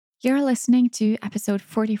You're listening to episode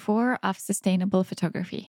 44 of Sustainable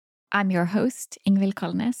Photography. I'm your host, Ingvild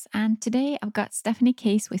Kolnes, and today I've got Stephanie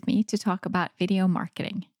Kase with me to talk about video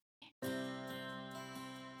marketing.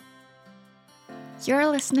 You're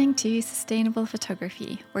listening to Sustainable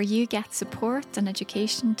Photography, where you get support and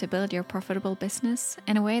education to build your profitable business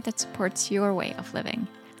in a way that supports your way of living.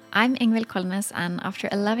 I'm Ingvild Kolnes, and after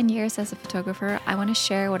 11 years as a photographer, I want to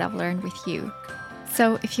share what I've learned with you.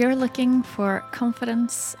 So if you're looking for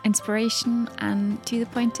confidence, inspiration, and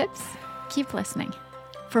to-the-point tips, keep listening.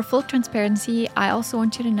 For full transparency, I also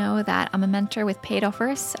want you to know that I'm a mentor with paid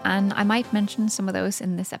offers, and I might mention some of those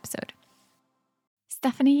in this episode.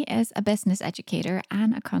 Stephanie is a business educator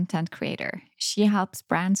and a content creator. She helps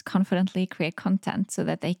brands confidently create content so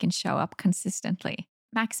that they can show up consistently,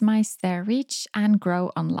 maximize their reach, and grow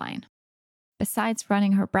online. Besides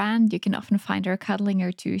running her brand, you can often find her cuddling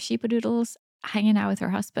her two sheepadoodles, hanging out with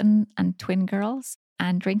her husband and twin girls,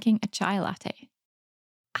 and drinking a chai latte.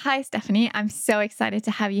 Hi, Stephanie. I'm so excited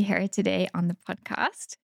to have you here today on the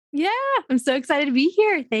podcast. Yeah, I'm so excited to be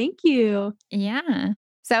here. Thank you. Yeah.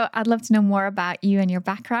 So I'd love to know more about you and your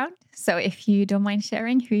background. So if you don't mind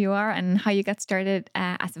sharing who you are and how you got started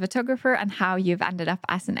as a photographer and how you've ended up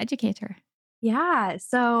as an educator. Yeah,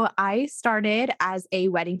 so I started as a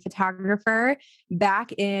wedding photographer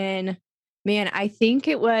back in, I think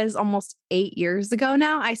it was almost 8 years ago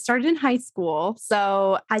now. I started in high school.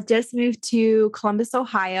 So I just moved to Columbus,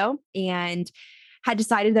 Ohio, and had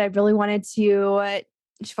decided that I really wanted to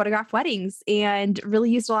photograph weddings and really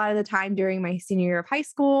used a lot of the time during my senior year of high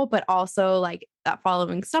school, but also like that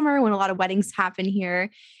following summer when a lot of weddings happen here,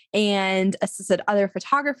 and assisted other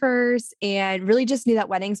photographers and really just knew that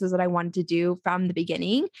weddings was what I wanted to do from the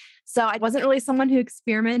beginning. So I wasn't really someone who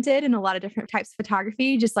experimented in a lot of different types of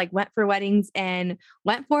photography, just like went for weddings and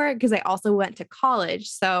went for it because I also went to college.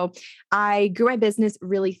 So I grew my business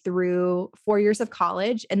really through 4 years of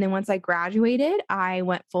college. And then once I graduated, I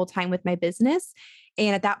went full time with my business.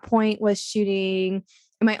 And at that point was shooting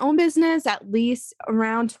my own business, at least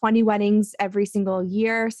around 20 weddings every single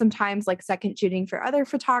year, sometimes like second shooting for other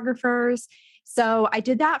photographers. So I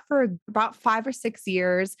did that for about 5 or 6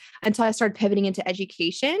 years until I started pivoting into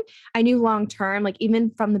education. I knew long term, like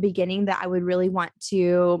even from the beginning, that I would really want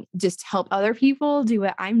to just help other people do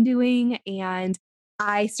what I'm doing. And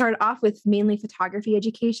I started off with mainly photography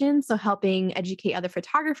education. So helping educate other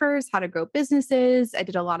photographers how to grow businesses. I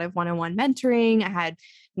did a lot of one-on-one mentoring. I had,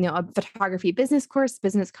 a photography business course,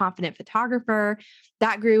 Business Confident Photographer,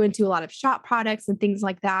 that grew into a lot of shop products and things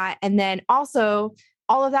like that. And then also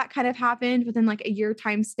all of that kind of happened within like a year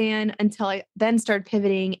time span until I then started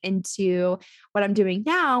pivoting into what I'm doing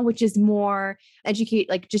now, which is more educate,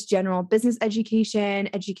 like just general business education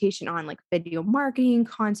on like video marketing,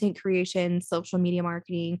 content creation, social media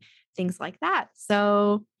marketing, things like that.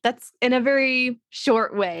 So that's in a very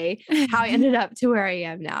short way how I ended up to where I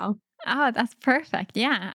am now. Oh, that's perfect.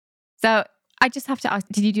 Yeah. So I just have to ask,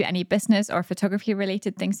 did you do any business or photography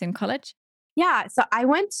related things in college? Yeah. So I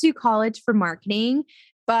went to college for marketing,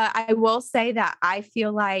 but I will say that I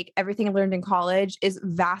feel like everything I learned in college is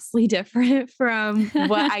vastly different from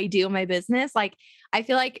what I do in my business. Like, I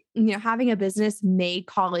feel like, having a business made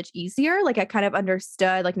college easier. Like, I kind of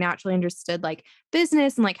understood, like, naturally understood like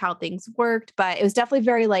business and like how things worked, but it was definitely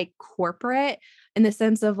very like corporate in the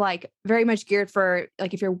sense of like very much geared for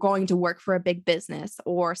like if you're going to work for a big business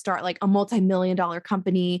or start like a multi-million-dollar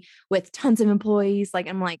company with tons of employees. Like,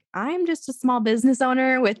 I'm just a small business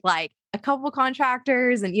owner with like a couple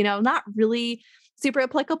contractors and, not really super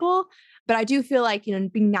applicable. But I do feel like,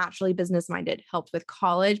 being naturally business minded helped with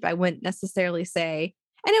college, but I wouldn't necessarily say,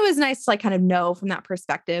 and it was nice to like kind of know from that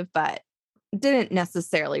perspective, but didn't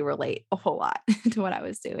necessarily relate a whole lot to what I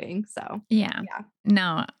was doing. So, Yeah.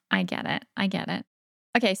 No, I get it.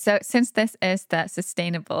 Okay, so since this is the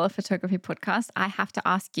Sustainable Photography podcast, I have to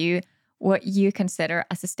ask you what you consider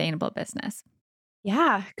a sustainable business.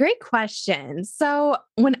 Yeah, great question. So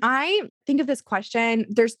when I think of this question,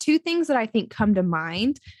 there's two things that I think come to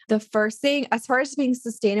mind. The first thing, as far as being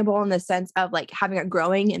sustainable in the sense of like having a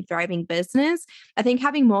growing and thriving business, I think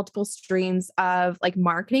having multiple streams of like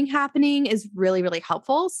marketing happening is really, really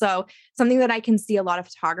helpful. So something that I can see a lot of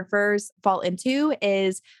photographers fall into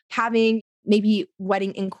is having maybe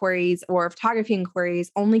wedding inquiries or photography inquiries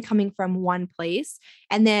only coming from one place.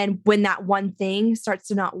 And then when that one thing starts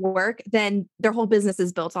to not work, then their whole business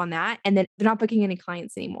is built on that. And then they're not booking any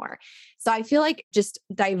clients anymore. So I feel like just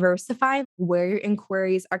diversify where your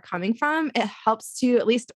inquiries are coming from. It helps to, at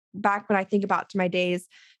least back when I think about to my days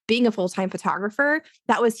being a full-time photographer,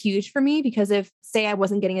 that was huge for me because if, say, I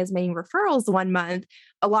wasn't getting as many referrals one month,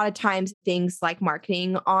 a lot of times things like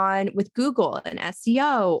marketing on with Google and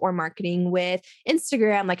SEO or marketing with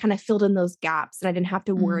Instagram, like kind of filled in those gaps. And I didn't have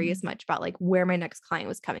to worry as much about like where my next client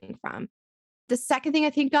was coming from. The second thing I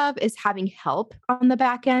think of is having help on the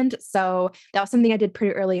back end. So that was something I did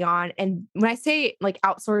pretty early on. And when I say like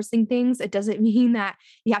outsourcing things, it doesn't mean that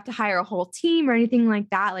you have to hire a whole team or anything like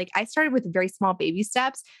that. Like I started with very small baby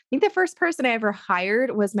steps. I think the first person I ever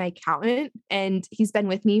hired was my accountant, and he's been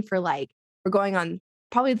with me for like, we're going on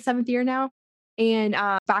probably the 7th year now. And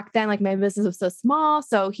back then, like my business was so small.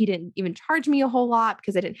 So he didn't even charge me a whole lot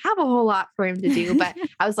because I didn't have a whole lot for him to do. But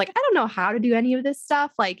I was like, I don't know how to do any of this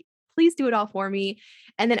stuff. Like, please do it all for me.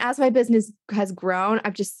 And then as my business has grown,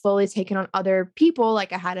 I've just slowly taken on other people.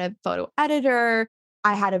 Like I had a photo editor,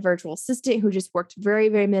 I had a virtual assistant who just worked very,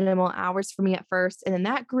 very minimal hours for me at first. And then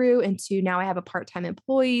that grew into now I have a part-time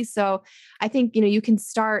employee. So I think, you can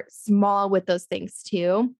start small with those things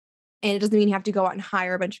too. And it doesn't mean you have to go out and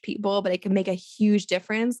hire a bunch of people, but it can make a huge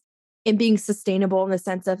difference in being sustainable in the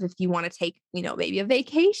sense of if you want to take, maybe a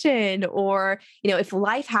vacation or, if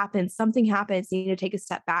life happens, something happens, you need to take a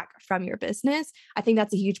step back from your business. I think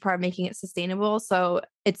that's a huge part of making it sustainable. So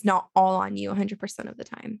it's not all on you 100% of the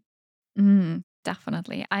time.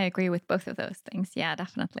 Definitely. I agree with both of those things. Yeah,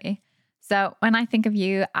 definitely. So when I think of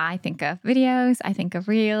you, I think of videos, I think of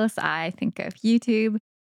reels, I think of YouTube.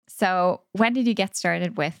 So when did you get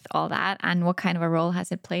started with all that, and what kind of a role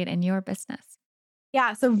has it played in your business?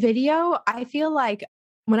 Yeah. So video, I feel like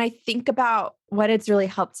when I think about what it's really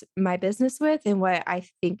helped my business with and what I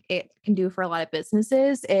think it can do for a lot of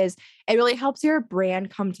businesses is it really helps your brand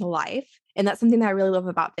come to life. And that's something that I really love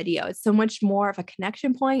about video. It's so much more of a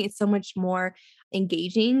connection point. It's so much more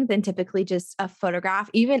engaging than typically just a photograph.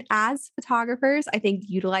 Even as photographers, I think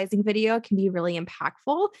utilizing video can be really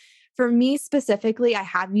impactful. For me specifically, I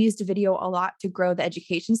have used video a lot to grow the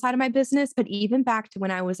education side of my business. But even back to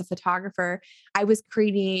when I was a photographer, I was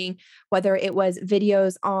creating whether it was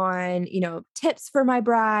videos on, tips for my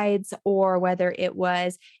brides, or whether it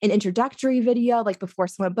was an introductory video, like before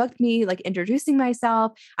someone booked me, like introducing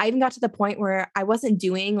myself. I even got to the point where I wasn't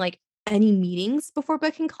doing like any meetings before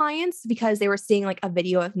booking clients because they were seeing like a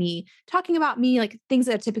video of me talking about me, like things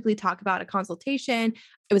that I typically talk about a consultation.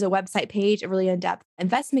 It was a website page, a really in-depth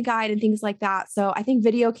investment guide and things like that. So I think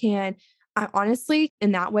video can honestly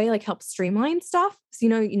in that way, like help streamline stuff. So,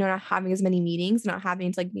 not having as many meetings, not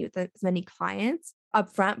having to like meet with as many clients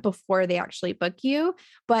upfront before they actually book you,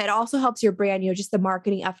 but it also helps your brand, just the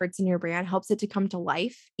marketing efforts in your brand helps it to come to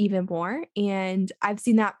life even more. And I've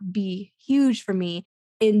seen that be huge for me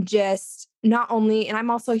in just not only, and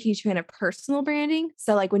I'm also a huge fan of personal branding.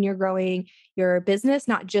 So like when you're growing your business,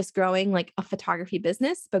 not just growing like a photography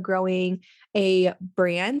business, but growing a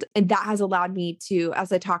brand. And that has allowed me to,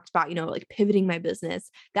 as I talked about, like pivoting my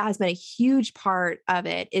business, that has been a huge part of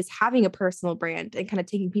it is having a personal brand and kind of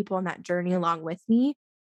taking people on that journey along with me.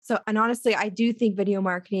 So, and honestly, I do think video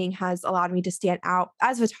marketing has allowed me to stand out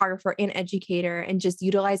as a photographer and educator and just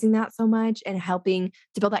utilizing that so much and helping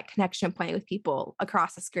to build that connection point with people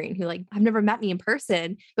across the screen who like have never met me in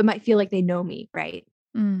person, but might feel like they know me, right?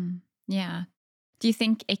 Yeah. Do you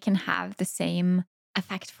think it can have the same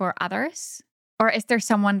effect for others? Or is there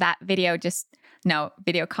someone that video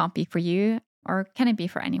video can't be for you? Or can it be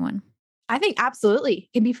for anyone? I think absolutely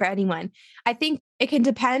it can be for anyone. I think it can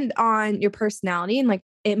depend on your personality and like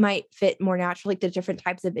it might fit more naturally the different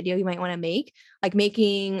types of video you might want to make. Like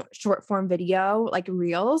making short form video, like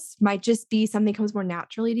reels, might just be something that comes more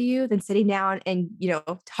naturally to you than sitting down and,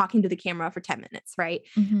 talking to the camera for 10 minutes, right?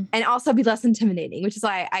 And also be less intimidating, which is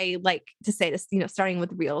why I like to say this, starting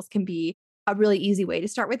with reels can be a really easy way to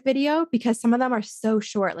start with video because some of them are so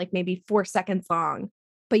short, like maybe 4 seconds long.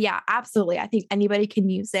 But yeah, absolutely. I think anybody can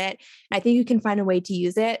use it. And I think you can find a way to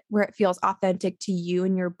use it where it feels authentic to you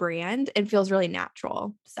and your brand and feels really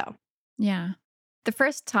natural. So, yeah. The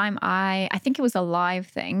first time I think it was a live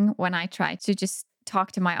thing when I tried to just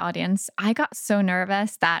talk to my audience, I got so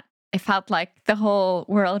nervous that it felt like the whole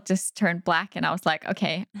world just turned black. And I was like,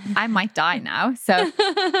 okay, I might die now. So,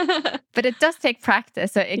 but it does take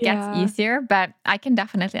practice. So it gets easier, but I can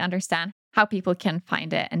definitely understand how people can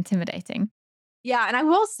find it intimidating. Yeah. And I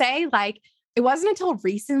will say, like, it wasn't until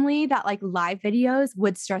recently that like live videos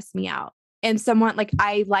would stress me out. And someone like,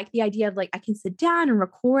 I like the idea of like, I can sit down and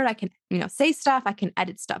record, I can, say stuff, I can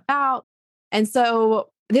edit stuff out. And so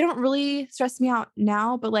they don't really stress me out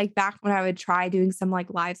now. But like back when I would try doing some like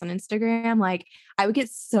lives on Instagram, like I would get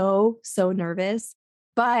so, so nervous.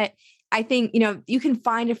 But I think, you can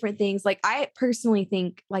find different things. Like I personally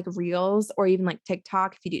think like reels or even like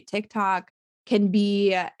TikTok, if you do TikTok, can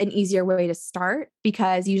be an easier way to start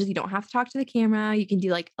because usually you don't have to talk to the camera. You can do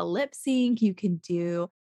like a lip sync. You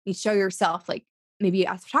show yourself like maybe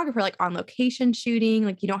as a photographer, like on location shooting,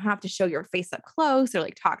 like you don't have to show your face up close or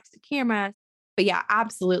like talk to the camera. But yeah,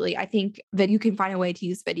 absolutely. I think that you can find a way to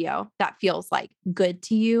use video that feels like good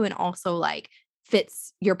to you and also like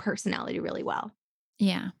fits your personality really well.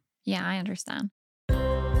 Yeah. Yeah, I understand.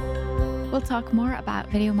 We'll talk more about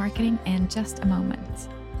video marketing in just a moment.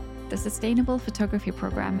 The Sustainable Photography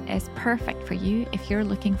Program is perfect for you if you're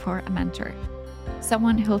looking for a mentor.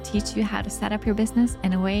 Someone who'll teach you how to set up your business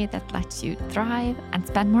in a way that lets you thrive and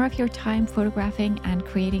spend more of your time photographing and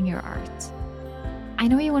creating your art. I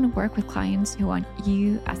know you want to work with clients who want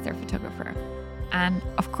you as their photographer. And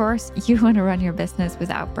of course, you want to run your business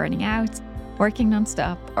without burning out, working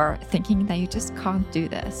nonstop, or thinking that you just can't do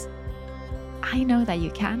this. I know that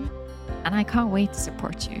you can, and I can't wait to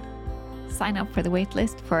support you. Sign up for the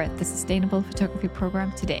waitlist for the Sustainable Photography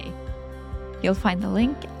Program today. You'll find the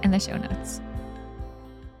link in the show notes.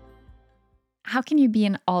 How can you be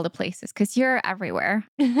in all the places? Because you're everywhere.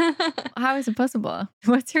 How is it possible?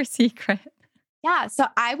 What's your secret? Yeah. So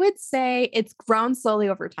I would say it's grown slowly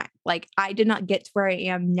over time. Like I did not get to where I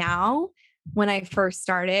am now when I first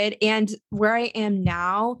started. And where I am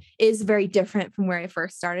now is very different from where I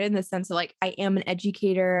first started in the sense of like, I am an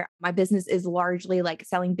educator. My business is largely like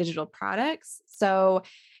selling digital products. So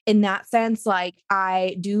in that sense, like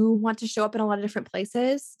I do want to show up in a lot of different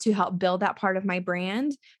places to help build that part of my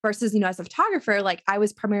brand versus, as a photographer, like I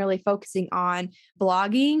was primarily focusing on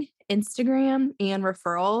blogging, Instagram, and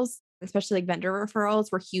referrals, especially like vendor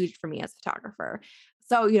referrals were huge for me as a photographer.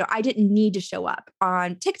 So, I didn't need to show up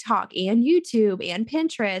on TikTok and YouTube and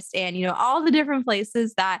Pinterest and, all the different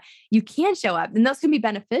places that you can show up. And those can be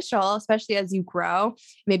beneficial, especially as you grow.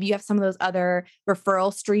 Maybe you have some of those other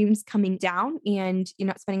referral streams coming down and you're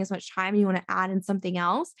not spending as much time and you want to add in something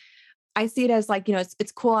else. I see it as like,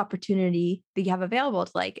 it's cool opportunity that you have available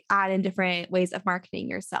to like add in different ways of marketing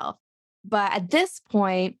yourself. But at this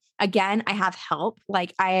point, again, I have help.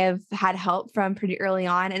 Like I have had help from pretty early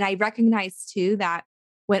on. And I recognize too that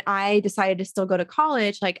when I decided to still go to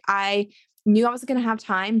college, like I knew I was going to have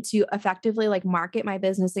time to effectively like market my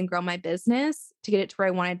business and grow my business to get it to where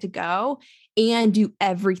I wanted to go and do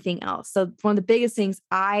everything else. So one of the biggest things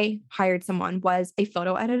I hired someone was a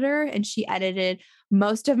photo editor, and she edited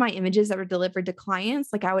most of my images that were delivered to clients.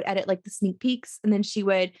 Like I would edit like the sneak peeks, and then she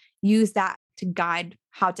would use that to guide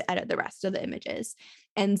how to edit the rest of the images.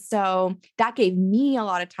 And so that gave me a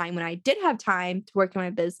lot of time when I did have time to work on my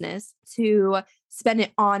business to spend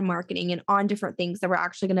it on marketing and on different things that were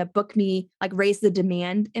actually going to book me, like raise the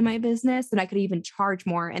demand in my business. And I could even charge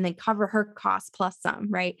more and then cover her costs plus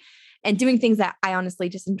some, right? And doing things that I honestly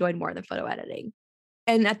just enjoyed more than photo editing.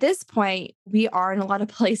 And at this point, we are in a lot of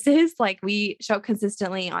places. Like we show up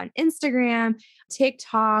consistently on Instagram,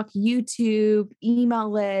 TikTok, YouTube,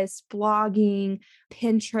 email list, blogging,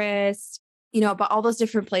 Pinterest, but all those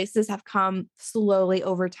different places have come slowly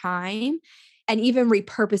over time. And even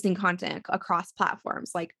repurposing content across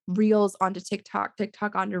platforms like Reels onto TikTok,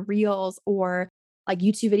 TikTok onto Reels, or like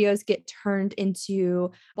YouTube videos get turned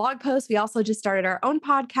into blog posts. We also just started our own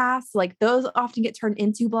podcast. Like those often get turned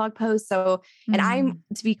into blog posts. So, and I'm,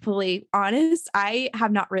 to be completely honest, I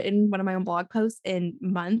have not written one of my own blog posts in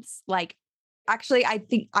months. Like, actually, I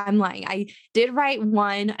think I'm lying. I did write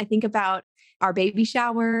one, I think about our baby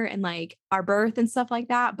shower and like our birth and stuff like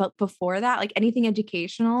that. But before that, like anything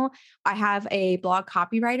educational, I have a blog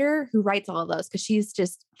copywriter who writes all of those because she's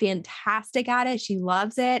just fantastic at it. She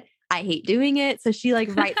loves it. I hate doing it. So she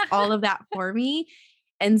like writes all of that for me.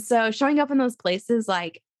 And so showing up in those places,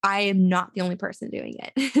 like I am not the only person doing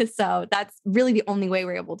it. So that's really the only way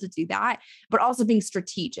we're able to do that, but also being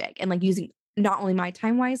strategic and like using not only my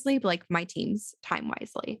time wisely, but like my team's time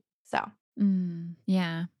wisely. So,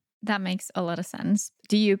 yeah, that makes a lot of sense.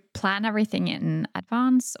 Do you plan everything in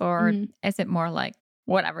advance or is it more like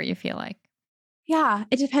whatever you feel like? Yeah,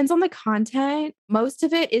 it depends on the content. Most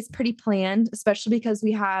of it is pretty planned, especially because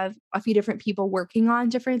we have a few different people working on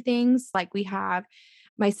different things. Like we have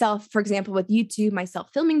myself, for example, with YouTube, myself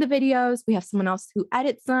filming the videos. We have someone else who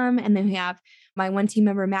edits them. And then we have my one team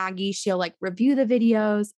member, Maggie. She'll like review the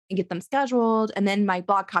videos and get them scheduled. And then my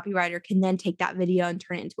blog copywriter can then take that video and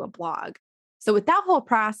turn it into a blog. So with that whole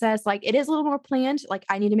process, like it is a little more planned. Like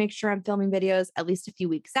I need to make sure I'm filming videos at least a few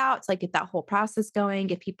weeks out to like get that whole process going,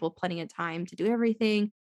 give people plenty of time to do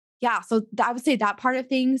everything. Yeah. So I would say that part of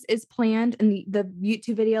things is planned. And the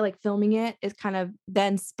YouTube video, like filming it is kind of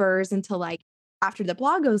then spurs into like after the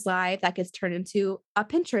blog goes live, that gets turned into a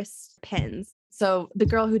Pinterest pins. So the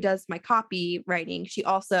girl who does my copywriting, she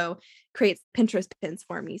also creates Pinterest pins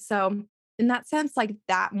for me. So in that sense, like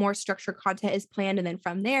that more structured content is planned. And then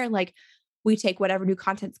from there, like we take whatever new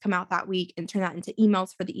contents come out that week and turn that into emails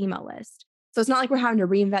for the email list. So it's not like we're having to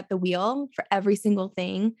reinvent the wheel for every single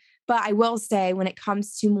thing. But I will say when it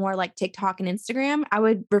comes to more like TikTok and Instagram, I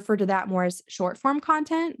would refer to that more as short form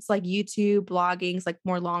content. It's like YouTube, blogging, it's like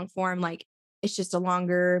more long form, like it's just a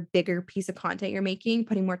longer, bigger piece of content you're making,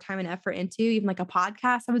 putting more time and effort into, even like a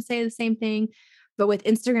podcast, I would say the same thing. But with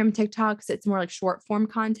Instagram and TikToks, it's more like short form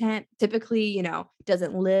content. Typically,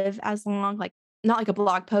 doesn't live as long, like not like a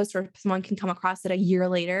blog post where someone can come across it a year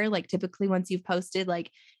later. Like typically once you've posted,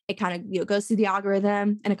 like it kind of goes through the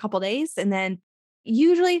algorithm in a couple days. And then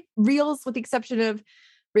usually reels, with the exception of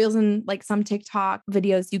reels and like some TikTok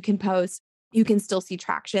videos you can post, you can still see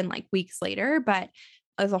traction like weeks later. But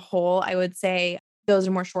as a whole, I would say those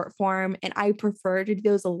are more short form. And I prefer to do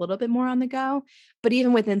those a little bit more on the go. But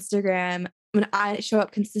even with Instagram, when I show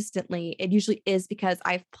up consistently, it usually is because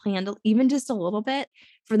I've planned even just a little bit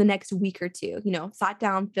for the next week or two, sat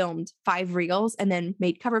down, filmed 5 reels, and then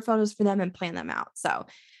made cover photos for them and plan them out. So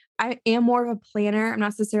I am more of a planner. I'm not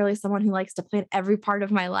necessarily someone who likes to plan every part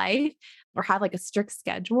of my life or have like a strict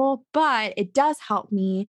schedule, but it does help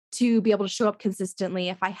me to be able to show up consistently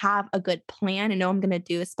if I have a good plan and know I'm going to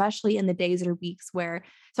do, especially in the days or weeks where,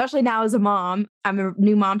 especially now as a mom, I'm a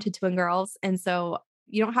new mom to twin girls. And so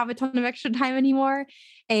you don't have a ton of extra time anymore.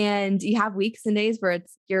 And you have weeks and days where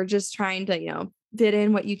you're just trying to, fit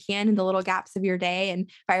in what you can in the little gaps of your day. And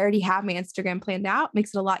if I already have my Instagram planned out, it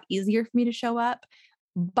makes it a lot easier for me to show up.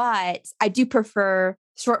 But I do prefer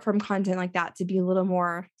short form content like that to be a little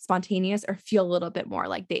more spontaneous or feel a little bit more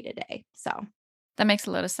like day to day. So that makes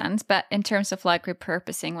a lot of sense. But in terms of like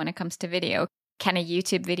repurposing when it comes to video, can a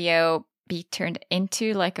YouTube video be turned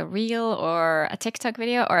into like a reel or a TikTok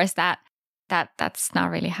video? Or is that's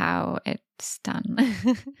not really how it's done?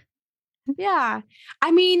 Yeah.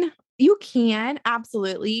 I mean, you can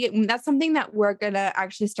absolutely. That's something that we're going to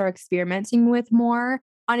actually start experimenting with more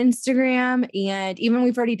on Instagram. And even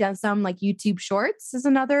we've already done some like YouTube shorts is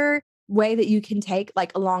another way that you can take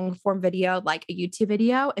like a long form video, like a YouTube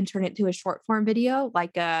video, and turn it to a short form video,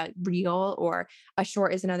 like a reel, or a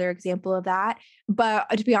short is another example of that. But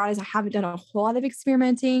to be honest, I haven't done a whole lot of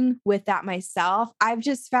experimenting with that myself. I've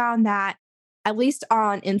just found that at least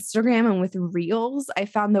on Instagram and with reels, I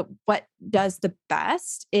found that what does the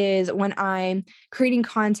best is when I'm creating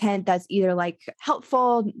content that's either like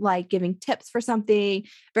helpful, like giving tips for something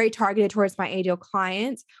very targeted towards my ideal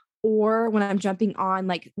clients, or when I'm jumping on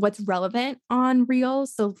like what's relevant on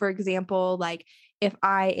reels. So for example, like if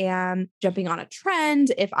I am jumping on a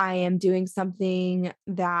trend, if I am doing something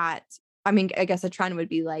that, I guess a trend would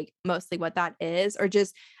be like mostly what that is, or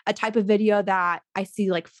just a type of video that I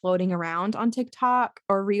see like floating around on TikTok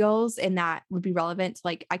or reels, and that would be relevant to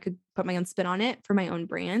like, I could put my own spin on it for my own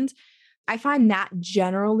brand. I find that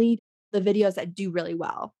generally the videos that do really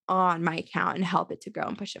well on my account and help it to grow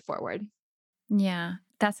and push it forward. Yeah,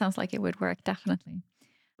 that sounds like it would work, definitely.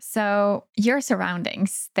 So your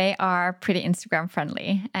surroundings, they are pretty Instagram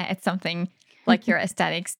friendly. It's something like your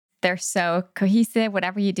aesthetics, they're so cohesive.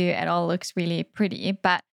 Whatever you do, it all looks really pretty.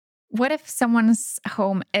 But what if someone's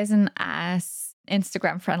home isn't as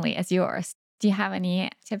Instagram friendly as yours? Do you have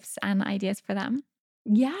any tips and ideas for them?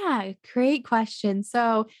 Yeah, great question.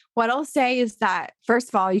 So, what I'll say is that, first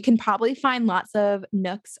of all, you can probably find lots of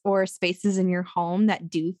nooks or spaces in your home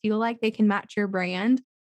that do feel like they can match your brand.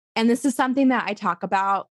 And this is something that I talk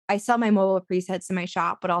about. I sell my mobile presets in my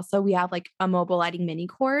shop, but also we have like a mobile lighting mini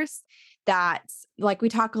course that's like we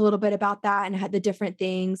talk a little bit about that and had the different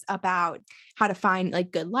things about how to find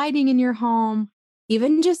like good lighting in your home.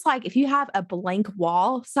 Even just like if you have a blank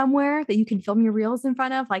wall somewhere that you can film your reels in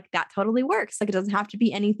front of, like that totally works. Like it doesn't have to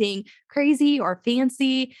be anything crazy or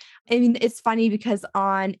fancy. I mean, it's funny because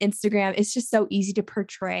on Instagram, it's just so easy to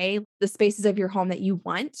portray the spaces of your home that you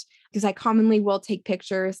want. Because I commonly will take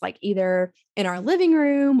pictures like either in our living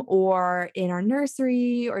room or in our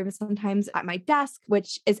nursery or even sometimes at my desk,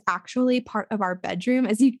 which is actually part of our bedroom.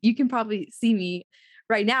 As you can probably see me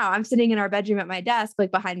right now, I'm sitting in our bedroom at my desk,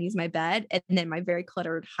 like behind me is my bed, and then my very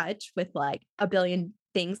cluttered hutch with like a billion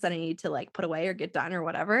things that I need to like put away or get done or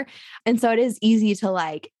whatever. And so it is easy to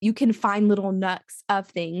like, you can find little nooks of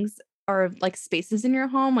things or like spaces in your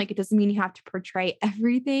home. Like it doesn't mean you have to portray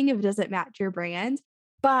everything if it doesn't match your brand.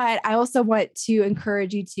 But I also want to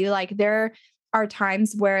encourage you to like, are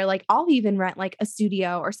times where like I'll even rent like a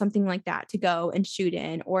studio or something like that to go and shoot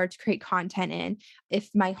in or to create content in. If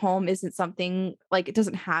my home isn't something like it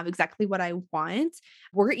doesn't have exactly what I want,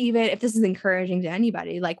 we're even, if this is encouraging to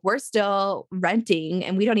anybody, like we're still renting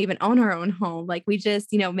and we don't even own our own home. Like we just,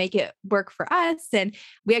 make it work for us. And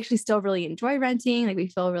we actually still really enjoy renting. Like we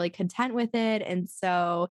feel really content with it. And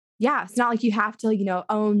so yeah, it's not like you have to,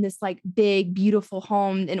 own this like big, beautiful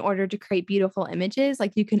home in order to create beautiful images.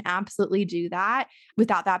 Like you can absolutely do that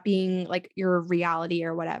without that being like your reality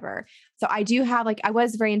or whatever. So I do have like, I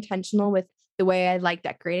was very intentional with the way I like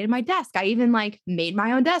decorated my desk. I even like made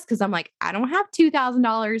my own desk because I'm like, I don't have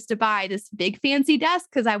 $2,000 to buy this big fancy desk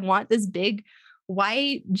because I want this big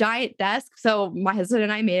white giant desk. So my husband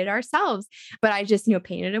and I made it ourselves, but I just,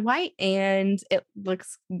 painted it white and it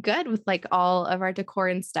looks good with like all of our decor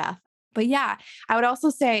and stuff. But yeah, I would also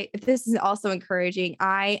say if this is also encouraging,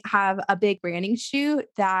 I have a big branding shoot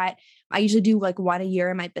that I usually do like one a year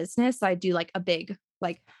in my business. So I do like a big,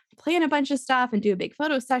 like plan a bunch of stuff and do a big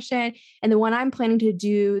photo session. And the one I'm planning to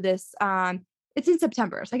do this, it's in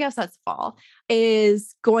September. So I guess that's fall,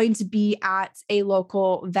 is going to be at a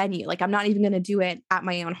local venue. Like I'm not even going to do it at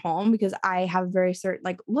my own home because I have a very certain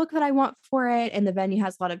like look that I want for it. And the venue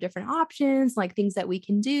has a lot of different options, like things that we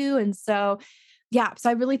can do. And so, yeah. So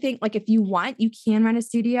I really think like if you want, you can rent a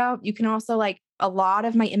studio. You can also like a lot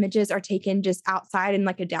of my images are taken just outside in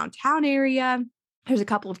like a downtown area. There's a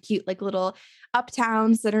couple of cute like little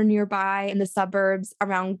uptowns that are nearby in the suburbs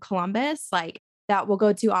around Columbus. Like that we'll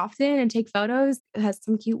go to often and take photos. It has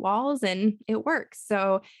some cute walls and it works.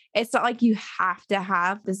 So it's not like you have to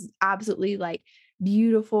have this absolutely like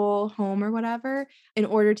beautiful home or whatever in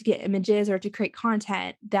order to get images or to create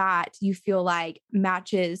content that you feel like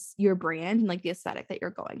matches your brand and like the aesthetic that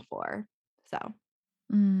you're going for. So,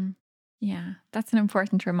 Mm, yeah, that's an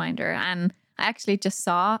important reminder. And I actually just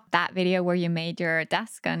saw that video where you made your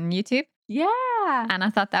desk on YouTube. yeah. And I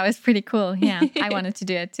thought that was pretty cool. Yeah, I wanted to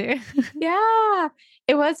do it too. Yeah,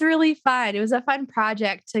 it was really fun. It was a fun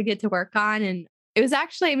project to get to work on. And it was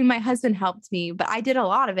actually, I mean, my husband helped me, but I did a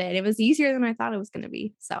lot of it. It was easier than I thought it was going to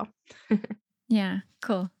be. So, Yeah,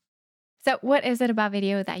 cool. So, what is it about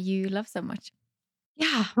video that you love so much?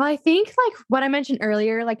 yeah, well, I think like what I mentioned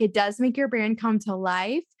earlier, like it does make your brand come to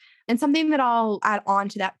life. And something that I'll add on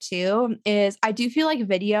to that too is I do feel like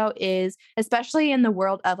video is, especially in the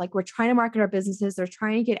world of like we're trying to market our businesses, or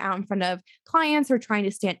trying to get out in front of clients, or trying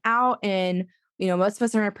to stand out. And, most of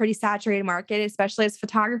us are in a pretty saturated market, especially as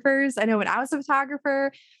photographers. I know when I was a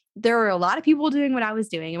photographer, there were a lot of people doing what I was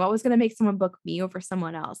doing and what was going to make someone book me over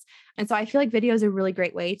someone else. And so I feel like video is a really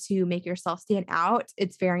great way to make yourself stand out.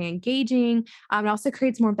 It's very engaging. It also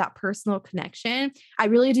creates more of that personal connection. I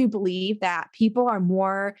really do believe that people are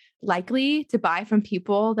more likely to buy from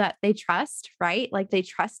people that they trust, right? Like they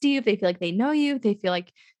trust you, if they feel like they know you, if they feel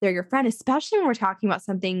like they're your friend, especially when we're talking about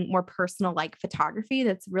something more personal like photography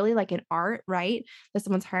that's really like an art, right? That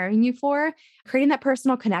someone's hiring you for. Creating that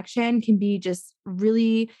personal connection can be just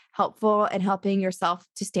really helpful in helping yourself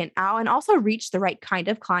to stand out and also reach the right kind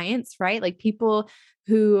of clients, right? Like people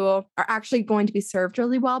who are actually going to be served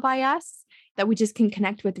really well by us, that we just can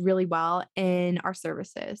connect with really well in our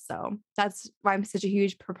services. So that's why I'm such a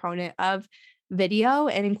huge proponent of video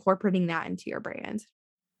and incorporating that into your brand.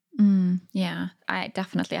 Yeah, I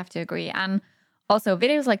definitely have to agree. And also,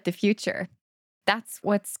 video is like the future. That's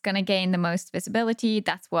what's going to gain the most visibility.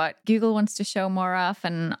 That's what Google wants to show more of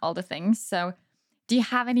and all the things. So, do you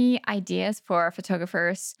have any ideas for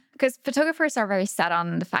photographers? Because photographers are very set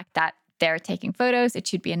on the fact that they're taking photos. It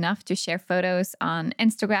should be enough to share photos on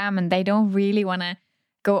Instagram, and they don't really want to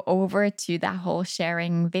go over to that whole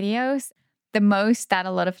sharing videos. The most that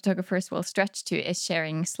a lot of photographers will stretch to is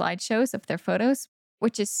sharing slideshows of their photos,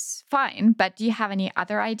 which is fine. But do you have any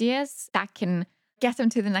other ideas that can get them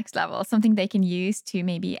to the next level? Something they can use to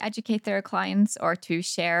maybe educate their clients or to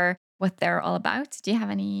share what they're all about? Do you have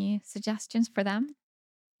any suggestions for them?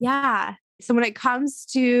 Yeah. So when it comes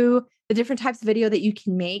to the different types of video that you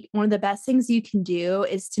can make, one of the best things you can do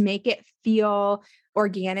is to make it feel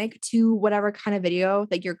organic to whatever kind of video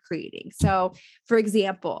that you're creating. So, for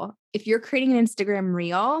example, if you're creating an Instagram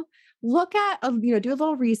reel, look at, do a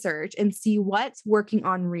little research and see what's working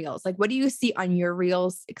on reels. Like, what do you see on your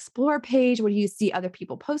reels explore page? What do you see other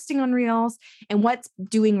people posting on reels, and what's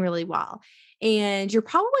doing really well? And you're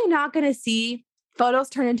probably not going to see photos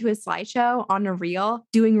turn into a slideshow on a reel,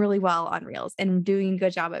 doing really well on reels and doing a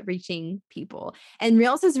good job at reaching people. And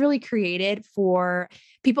reels is really created for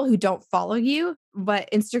people who don't follow you. What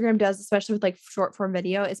Instagram does, especially with like short form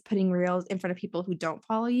video, is putting reels in front of people who don't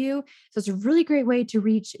follow you. So it's a really great way to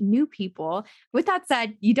reach new people. With that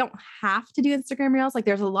said, you don't have to do Instagram reels. Like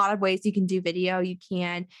there's a lot of ways you can do video. You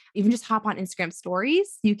can even just hop on Instagram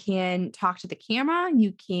stories. You can talk to the camera.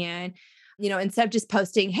 You can, instead of just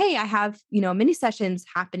posting, hey, I have, mini sessions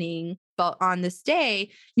happening, but on this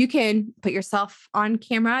day, you can put yourself on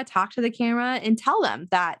camera, talk to the camera and tell them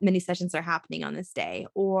that mini sessions are happening on this day.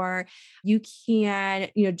 Or you can,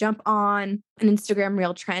 jump on an Instagram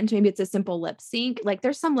reel trend. Maybe it's a simple lip sync. Like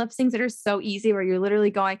there's some lip syncs that are so easy where you're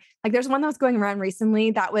literally going, like there's one that was going around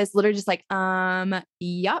recently that was literally just like,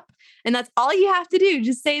 yup. And that's all you have to do.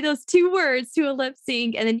 Just say those 2 words to a lip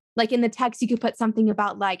sync. And then like in the text, you could put something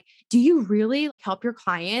about like, do you really help your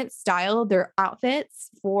clients style their outfits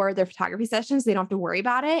for their photography sessions? They don't have to worry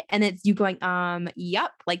about it. And it's you going,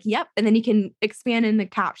 yep, like, yep. And then you can expand in the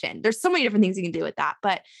caption. There's so many different things you can do with that,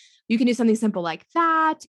 but you can do something simple like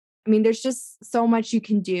that. I mean, there's just so much you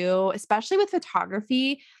can do, especially with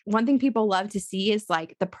photography. One thing people love to see is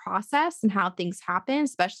like the process and how things happen,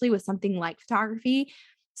 especially with something like photography.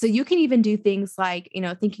 So you can even do things like,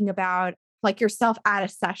 thinking about like yourself at a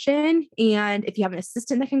session. And if you have an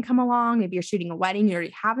assistant that can come along, maybe you're shooting a wedding, you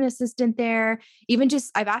already have an assistant there. Even just,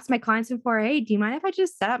 I've asked my clients before, hey, do you mind if I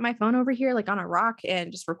just set up my phone over here, like on a rock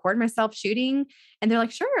and just record myself shooting? And they're like,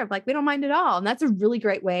 sure, like we don't mind at all. And that's a really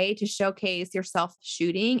great way to showcase yourself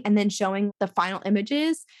shooting and then showing the final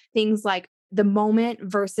images, things like the moment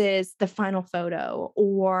versus the final photo,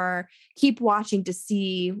 or keep watching to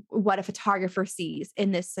see what a photographer sees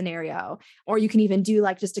in this scenario. Or you can even do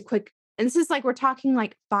like just a quick, and this is like, we're talking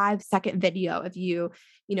like 5-second video of you,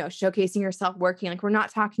 showcasing yourself working. Like we're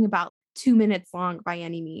not talking about 2 minutes long by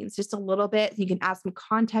any means, just a little bit. You can add some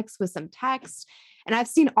context with some text. And I've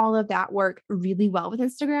seen all of that work really well with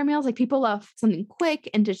Instagram Reels. Like people love something quick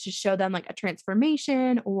and to just show them like a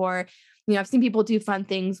transformation, or, I've seen people do fun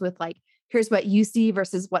things with like, here's what you see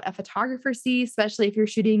versus what a photographer sees, especially if you're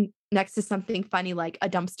shooting next to something funny like a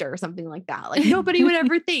dumpster or something like that. Like nobody would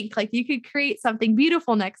ever think like you could create something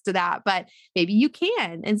beautiful next to that, but maybe you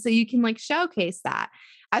can. And so you can like showcase that.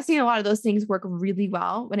 I've seen a lot of those things work really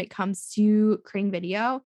well when it comes to creating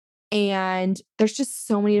video. And there's just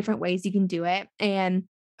so many different ways you can do it. And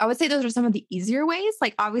I would say those are some of the easier ways.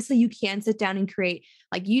 Like obviously you can sit down and create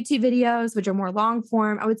like YouTube videos, which are more long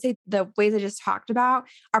form. I would say the ways I just talked about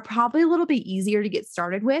are probably a little bit easier to get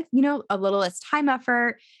started with, a little less time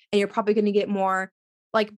effort, and you're probably going to get more,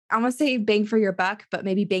 like, I want to say bang for your buck, but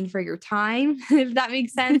maybe bang for your time, if that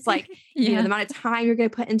makes sense. Like, the amount of time you're going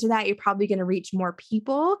to put into that, you're probably going to reach more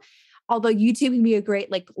people. Although YouTube can be a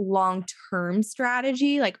great like long-term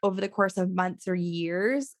strategy, like over the course of months or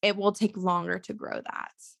years, it will take longer to grow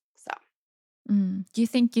that. So, do you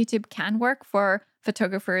think YouTube can work for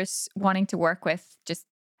photographers wanting to work with just,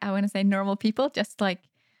 I want to say normal people, just like,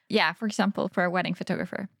 for example, for a wedding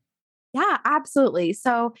photographer? yeah, absolutely.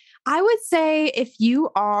 So I would say if you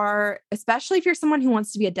are, especially if you're someone who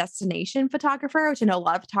wants to be a destination photographer, which I know a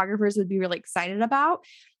lot of photographers would be really excited about,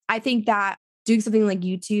 I think that doing something like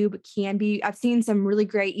YouTube can be, I've seen some really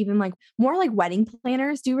great, even like more like wedding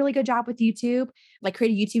planners do a really good job with YouTube, like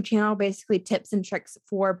create a YouTube channel, basically tips and tricks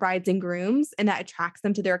for brides and grooms, and that attracts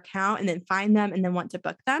them to their account and then find them and then want to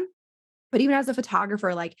book them. But even as a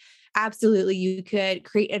photographer, like absolutely, you could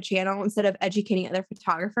create a channel instead of educating other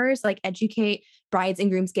photographers, like educate brides and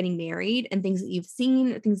grooms getting married and things that you've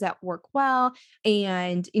seen, things that work well.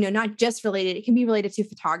 And, not just related, it can be related to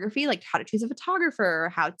photography, like how to choose a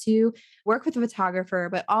photographer, how to work with a photographer,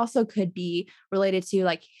 but also could be related to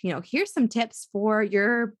like, here's some tips for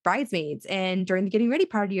your bridesmaids and during the getting ready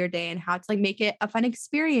part of your day and how to like make it a fun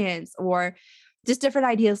experience, or just different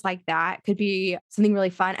ideas like that could be something really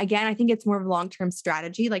fun. Again, I think it's more of a long-term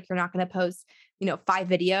strategy. Like you're not going to post, 5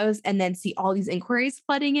 videos and then see all these inquiries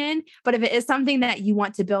flooding in. But if it is something that you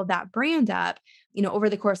want to build that brand up, over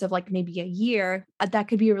the course of like maybe a year, that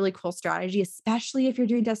could be a really cool strategy, especially if you're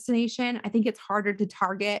doing destination. I think it's harder to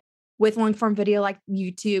target with long form video like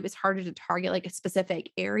YouTube. It's harder to target like a specific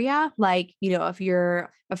area. Like, if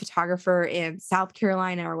you're a photographer in South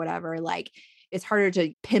Carolina or whatever, like it's harder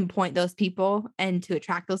to pinpoint those people and to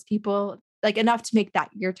attract those people, like enough to make that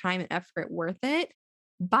your time and effort worth it.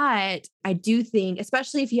 But I do think,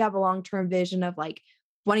 especially if you have a long-term vision of like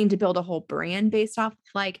wanting to build a whole brand based off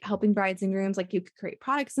like helping brides and grooms, like you could create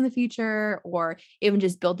products in the future, or even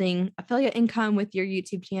just building affiliate income with your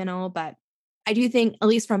YouTube channel. But I do think, at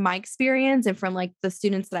least from my experience and from like the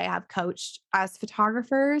students that I have coached as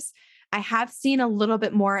photographers, I have seen a little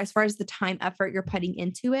bit more as far as the time effort you're putting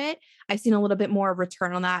into it. I've seen a little bit more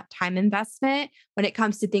return on that time investment when it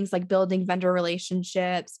comes to things like building vendor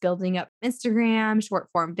relationships, building up Instagram, short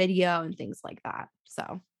form video, and things like that.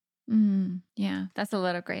 So, Yeah, that's a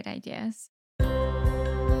lot of great ideas.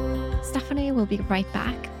 Stephanie will be right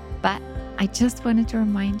back, but I just wanted to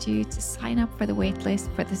remind you to sign up for the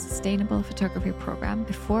waitlist for the Sustainable Photography Program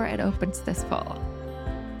before it opens this fall.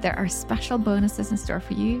 There are special bonuses in store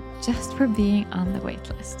for you just for being on the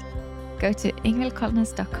waitlist. Go to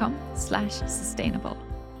ingvildkolnes.com/sustainable.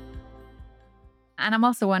 And I'm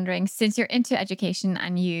also wondering, since you're into education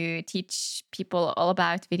and you teach people all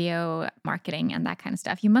about video marketing and that kind of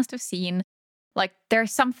stuff, you must have seen like there are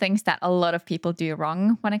some things that a lot of people do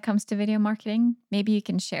wrong when it comes to video marketing. Maybe you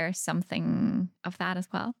can share something of that as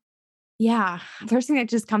well. yeah, first thing that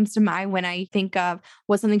just comes to mind when I think of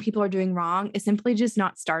what something people are doing wrong is simply just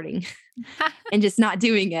not starting and just not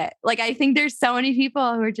doing it. Like, I think there's so many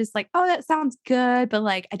people who are just like, oh, that sounds good, but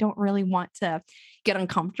like, I don't really want to get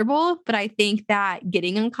uncomfortable. But I think that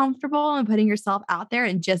getting uncomfortable and putting yourself out there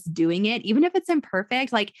and just doing it, even if it's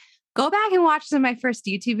imperfect, like, go back and watch some of my first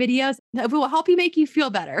YouTube videos. It will help you make you feel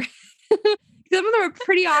better. Some of them are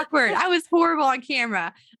pretty awkward. I was horrible on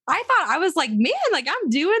camera. I thought I was like, man, like I'm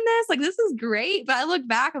doing this. Like, this is great. But I look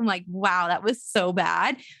back, I'm like, wow, that was so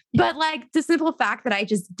bad. But like the simple fact that I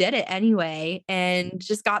just did it anyway and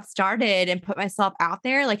just got started and put myself out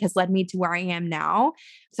there, like has led me to where I am now.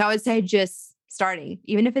 So I would say just starting,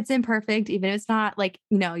 even if it's imperfect, even if it's not like,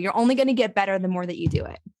 you're only going to get better the more that you do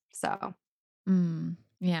it. So,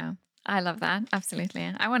 Yeah, I love that. Absolutely.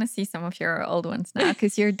 I want to see some of your old ones now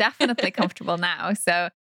because you're definitely comfortable now. So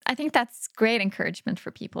I think that's great encouragement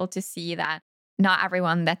for people to see that not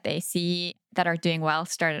everyone that they see that are doing well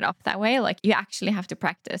started off that way. Like you actually have to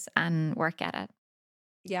practice and work at it.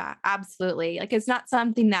 yeah, absolutely. Like it's not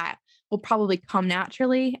something that will probably come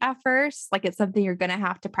naturally at first. Like it's something you're going to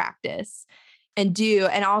have to practice and do.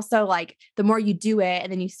 And also like the more you do it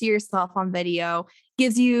and then you see yourself on video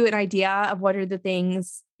gives you an idea of what are the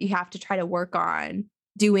things you have to try to work on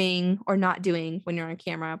doing or not doing when you're on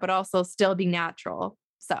camera, but also still be natural.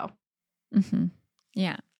 So,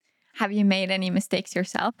 Yeah. Have you made any mistakes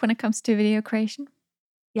yourself when it comes to video creation?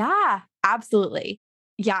 yeah, absolutely.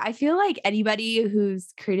 Yeah, I feel like anybody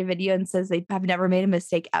who's created a video and says they have never made a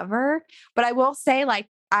mistake ever, but I will say like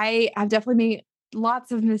I have definitely made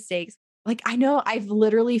lots of mistakes. Like I know I've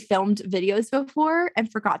literally filmed videos before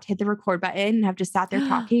and forgot to hit the record button and have just sat there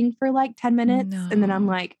talking for like 10 minutes and then I'm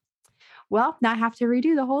No. like, well, now I have to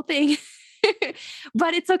redo the whole thing.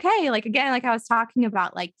 But it's okay. Like again, like I was talking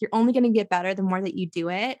about, like you're only going to get better the more that you do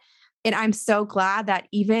it. And I'm so glad that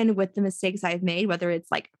even with the mistakes I've made, whether it's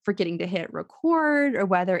like forgetting to hit record or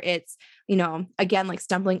whether it's, again, like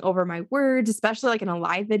stumbling over my words, especially like in a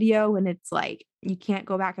live video when it's like you can't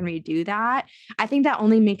go back and redo that. I think that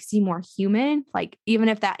only makes you more human. Like, even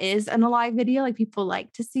if that is in a live video, like people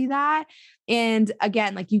like to see that. And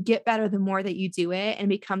again, like you get better the more that you do it and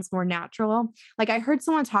it becomes more natural. Like I heard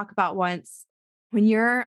someone talk about once when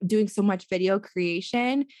you're doing so much video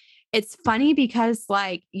creation, it's funny because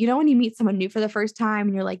like, when you meet someone new for the first time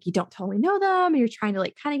and you're like, you don't totally know them and you're trying to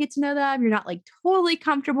like kind of get to know them. You're not like totally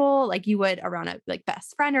comfortable like you would around a like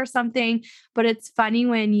best friend or something. But it's funny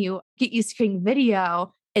when you get used to creating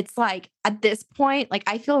video, it's like at this point, like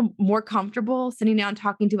I feel more comfortable sitting down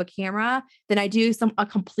talking to a camera than I do a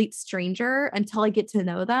complete stranger until I get to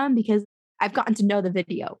know them because I've gotten to know the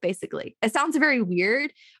video basically. It sounds very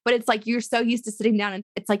weird, but it's like you're so used to sitting down and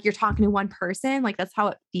it's like you're talking to one person, like that's how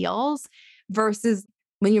it feels versus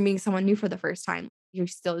when you're meeting someone new for the first time. You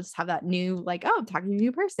still just have that new, like, oh, I'm talking to a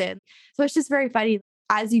new person. So it's just very funny.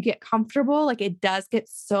 As you get comfortable, like it does get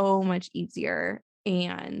so much easier.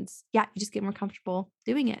 And yeah, you just get more comfortable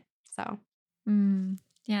doing it. So,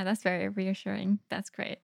 Yeah, that's very reassuring. That's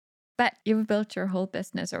great. But you've built your whole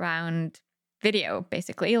business around video,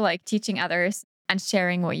 basically, like teaching others and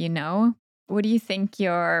sharing what you know. What do you think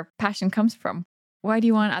your passion comes from? Why do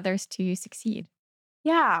you want others to succeed?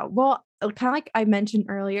 yeah, well, kind of like I mentioned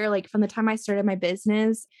earlier, like from the time I started my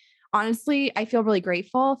business, honestly, I feel really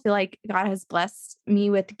grateful. I feel like God has blessed me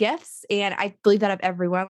with gifts, and I believe that of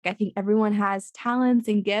everyone. I think everyone has talents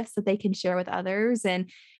and gifts that they can share with others. And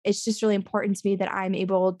it's just really important to me that I'm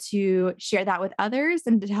able to share that with others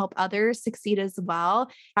and to help others succeed as well.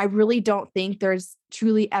 I really don't think there's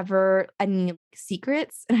truly ever any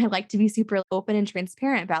secrets. And I like to be super open and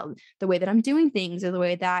transparent about the way that I'm doing things or the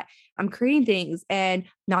way that I'm creating things. And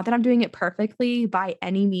not that I'm doing it perfectly by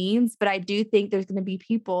any means, but I do think there's going to be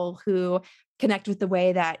people who connect with the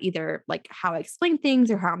way that either like how I explain things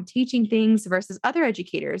or how I'm teaching things versus other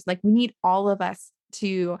educators. Like we need all of us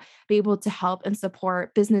to be able to help and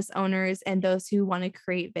support business owners and those who want to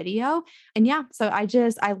create video. And yeah, so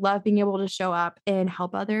I love being able to show up and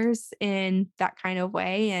help others in that kind of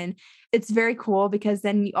way. And it's very cool because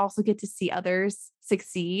then you also get to see others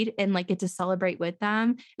succeed and like get to celebrate with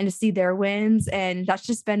them and to see their wins. And that's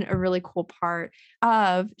just been a really cool part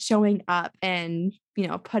of showing up and,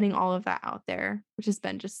 putting all of that out there, which has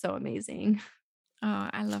been just so amazing. Oh,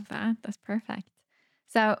 I love that. That's perfect.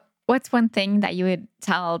 So, what's one thing that you would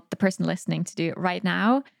tell the person listening to do right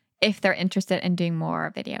now if they're interested in doing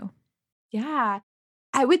more video? Yeah.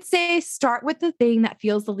 I would say start with the thing that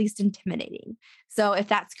feels the least intimidating. So if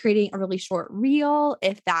that's creating a really short reel,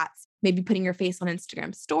 if that's maybe putting your face on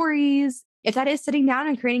Instagram stories, if that is sitting down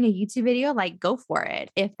and creating a YouTube video, like go for it.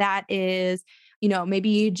 If that is,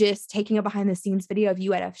 maybe just taking a behind the scenes video of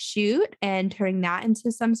you at a shoot and turning that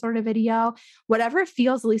into some sort of video, whatever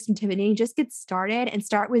feels the least intimidating, just get started and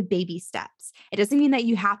start with baby steps. It doesn't mean that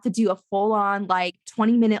you have to do a full on like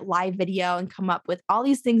 20-minute live video and come up with all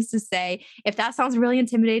these things to say. If that sounds really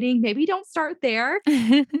intimidating, maybe don't start there.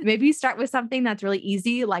 Maybe you start with something that's really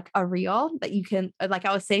easy, like a reel that you can, like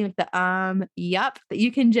I was saying, with the that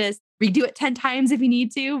you can just redo it 10 times if you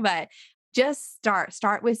need to, but just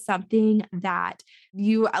start with something that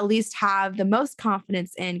you at least have the most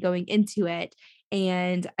confidence in going into it.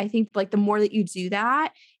 And I think like the more that you do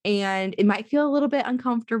that, and it might feel a little bit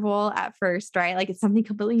uncomfortable at first, right? Like it's something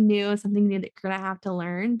completely new, something new that you're going to have to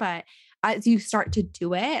learn. But as you start to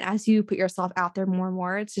do it, as you put yourself out there more and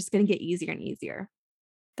more, it's just going to get easier and easier.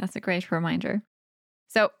 That's a great reminder.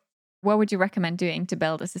 So, what would you recommend doing to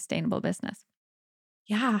build a sustainable business?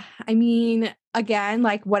 Yeah. I mean, again,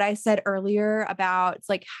 like what I said earlier about it's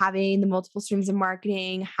like having the multiple streams of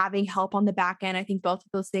marketing, having help on the back end. I think both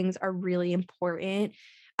of those things are really important.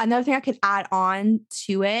 Another thing I could add on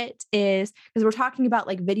to it is because we're talking about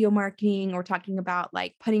like video marketing, we're talking about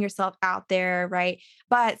like putting yourself out there, right?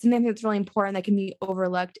 But something that's really important that can be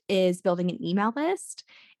overlooked is building an email list.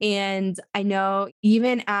 And I know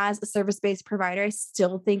even as a service-based provider, I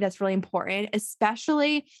still think that's really important,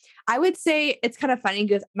 especially I would say it's kind of funny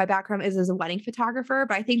because my background is as a wedding photographer,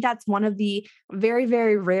 but I think that's one of the very,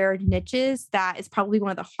 very rare niches that is probably one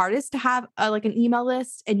of the hardest to have like an email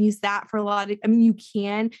list and use that for a lot of, I mean, you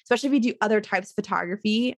can, especially if you do other types of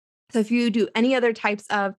photography. So if you do any other types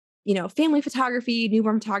of, family photography,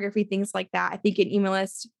 newborn photography, things like that, I think an email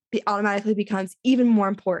list automatically becomes even more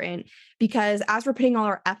important because as we're putting all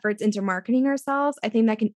our efforts into marketing ourselves, I think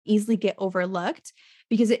that can easily get overlooked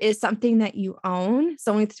because it is something that you own.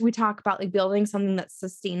 So when we talk about like building something that's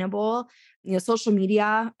sustainable, social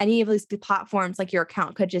media, any of these platforms, like your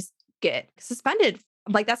account could just get suspended.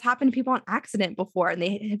 Like that's happened to people on accident before and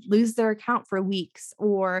they lose their account for weeks,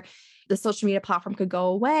 or the social media platform could go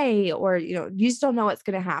away, or, you just don't know what's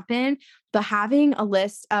going to happen. But having a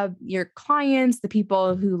list of your clients, the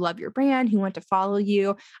people who love your brand, who want to follow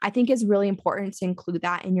you, I think is really important to include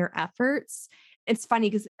that in your efforts. It's funny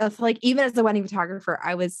because it's like, even as a wedding photographer,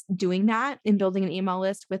 I was doing that and building an email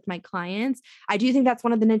list with my clients. I do think that's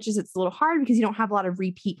one of the niches. It's a little hard because you don't have a lot of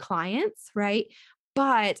repeat clients, right?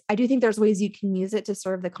 But I do think there's ways you can use it to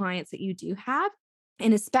serve the clients that you do have.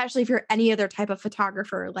 And especially if you're any other type of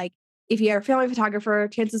photographer, like if you're a family photographer,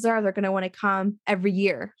 chances are they're going to want to come every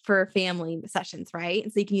year for family sessions, right?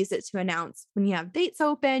 And so you can use it to announce when you have dates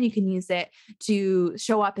open. You can use it to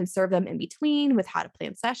show up and serve them in between with how to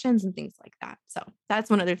plan sessions and things like that. So that's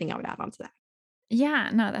one other thing I would add on to that.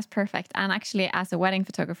 Yeah, no, that's perfect. And actually, as a wedding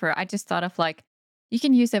photographer, I just thought of like, you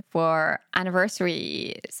can use it for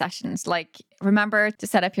anniversary sessions. Like, remember to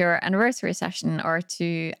set up your anniversary session, or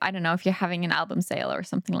to, I don't know, if you're having an album sale or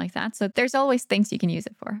something like that. So there's always things you can use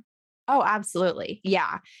it for. Oh, absolutely.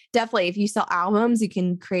 Yeah, definitely. If you sell albums, you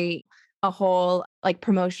can create a whole like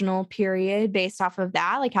promotional period based off of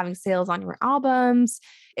that, like having sales on your albums.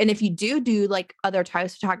 And if you do like other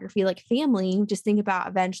types of photography, like family, just think about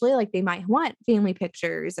eventually, like they might want family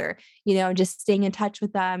pictures, or, just staying in touch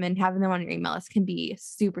with them and having them on your email list can be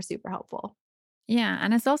super, super helpful. Yeah.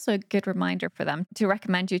 And it's also a good reminder for them to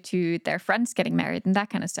recommend you to their friends getting married and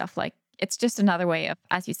that kind of stuff. Like, it's just another way of,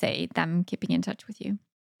 as you say, them keeping in touch with you.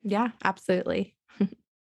 Yeah, absolutely.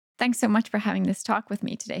 Thanks so much for having this talk with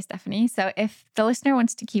me today, Stephanie. So if the listener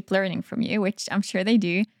wants to keep learning from you, which I'm sure they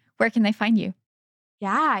do, where can they find you?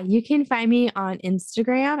 Yeah, you can find me on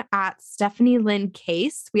Instagram at Stephanie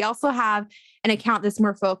Kase. We also have an account that's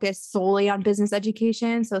more focused solely on business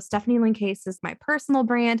education. So Stephanie Kase is my personal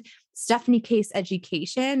brand. Stephanie Kase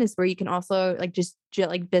Education is where you can also like just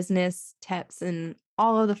like business tips and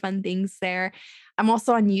all of the fun things there. I'm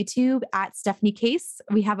also on YouTube at Stephanie Kase.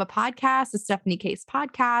 We have a podcast, the Stephanie Kase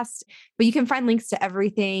podcast, but you can find links to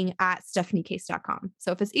everything at stephaniekase.com.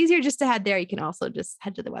 So if it's easier just to head there, you can also just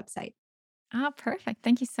head to the website. Ah, perfect.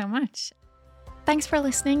 Thank you so much. Thanks for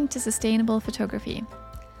listening to Sustainable Photography.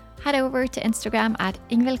 Head over to Instagram at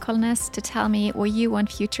Ingvild Kolnes to tell me what you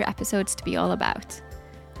want future episodes to be all about.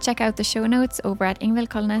 Check out the show notes over at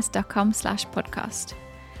ingvildkolnes.com/podcast.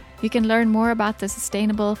 You can learn more about the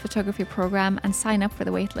Sustainable Photography program and sign up for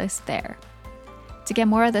the waitlist there. To get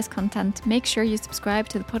more of this content, make sure you subscribe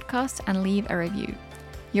to the podcast and leave a review.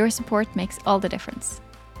 Your support makes all the difference.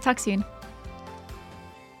 Talk soon.